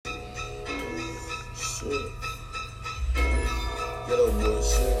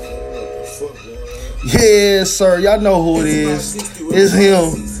Yeah, sir. Y'all know who it is. It's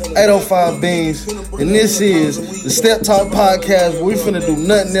him, 805 Beans. And this is the Step Talk Podcast where we finna do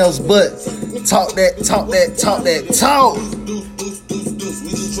nothing else but talk that.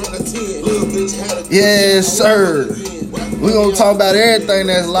 Yes, sir. We gonna talk about everything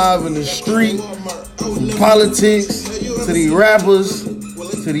that's live in the street, from politics to these rappers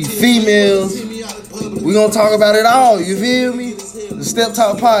to these females. We gonna talk about it all, you feel me? The Step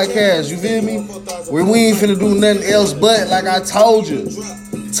Talk Podcast, you feel me? Where we ain't finna do nothing else but, like I told you,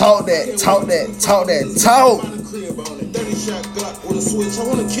 talk that.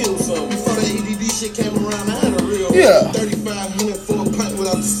 Yeah.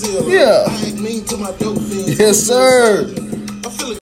 Yeah. Yes, sir.